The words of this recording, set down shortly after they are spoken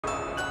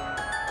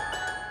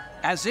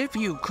As if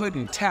you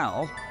couldn't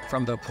tell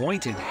from the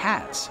pointed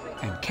hats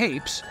and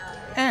capes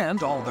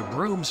and all the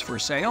brooms for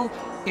sale,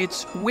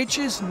 it's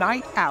Witches'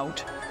 Night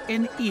Out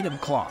in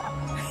Enumclaw.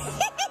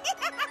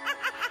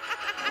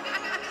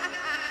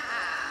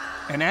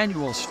 An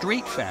annual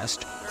street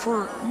fest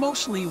for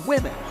mostly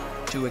women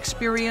to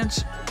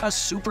experience a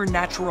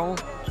supernatural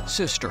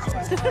sisterhood.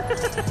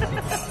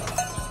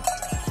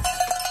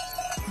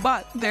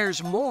 But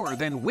there's more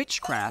than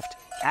witchcraft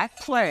at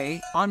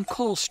play on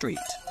Cole Street.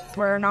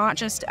 We're not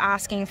just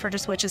asking for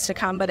just witches to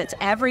come, but it's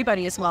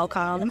everybody is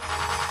welcome.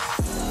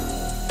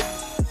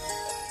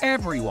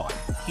 Everyone,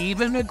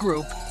 even a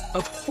group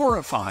of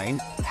horrifying,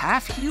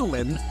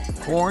 half-human,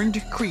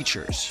 horned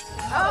creatures.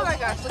 Oh my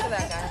gosh, look at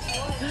that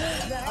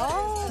guy.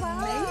 Oh,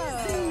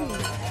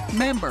 amazing.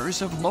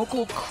 Members of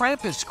local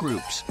Krampus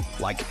groups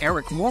like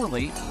Eric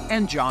Morley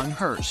and John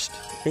Hurst.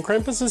 And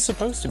Krampus is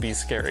supposed to be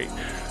scary.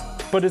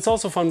 But it's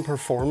also fun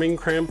performing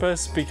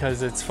Krampus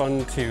because it's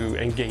fun to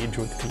engage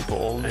with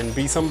people and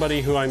be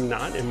somebody who I'm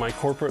not in my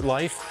corporate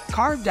life.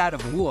 Carved out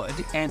of wood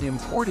and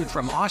imported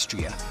from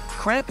Austria,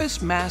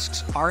 Krampus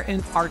masks are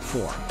an art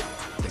form.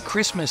 The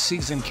Christmas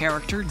season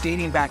character,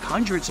 dating back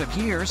hundreds of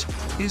years,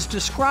 is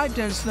described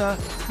as the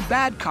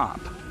bad cop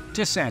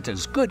to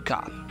Santa's good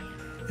cop.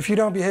 If you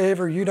don't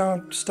behave or you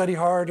don't study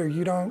hard or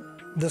you don't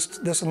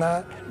this and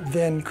that,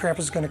 then Krampus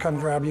is going to come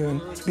grab you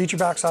and beat your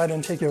backside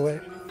and take you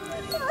away.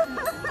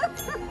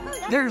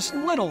 There's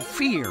little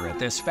fear at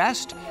this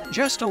fest,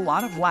 just a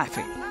lot of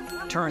laughing.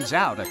 Turns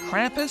out a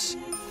Krampus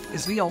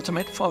is the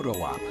ultimate photo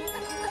op.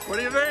 What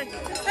do you think?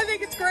 I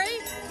think it's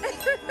great.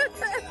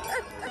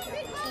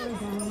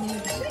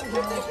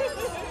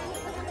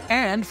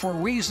 And for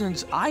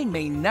reasons I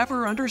may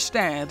never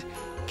understand,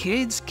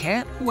 kids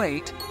can't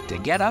wait to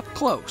get up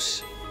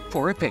close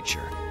for a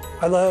picture.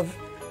 I love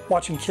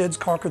watching kids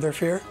conquer their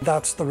fear.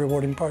 That's the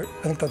rewarding part.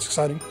 I think that's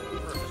exciting.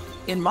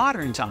 In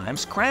modern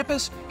times,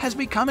 Krampus has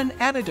become an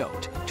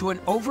antidote to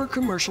an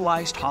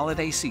over-commercialized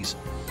holiday season.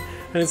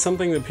 And it's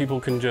something that people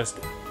can just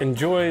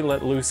enjoy,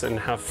 let loose, and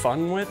have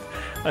fun with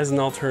as an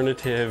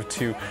alternative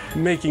to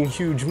making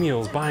huge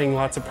meals, buying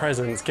lots of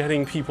presents,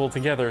 getting people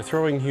together,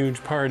 throwing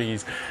huge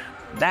parties.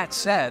 That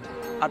said,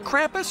 a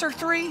Krampus or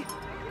three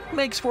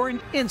makes for an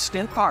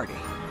instant party.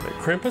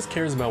 Krampus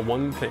cares about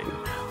one thing.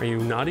 Are you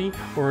naughty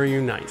or are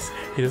you nice?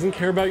 He doesn't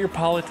care about your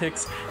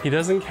politics. He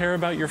doesn't care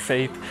about your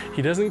faith.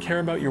 He doesn't care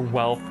about your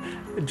wealth.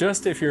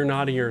 Just if you're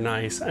naughty or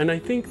nice. And I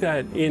think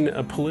that in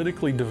a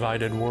politically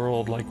divided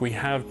world like we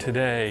have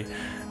today,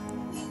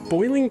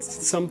 boiling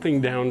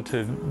something down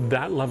to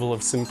that level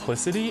of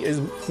simplicity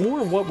is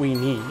more what we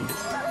need.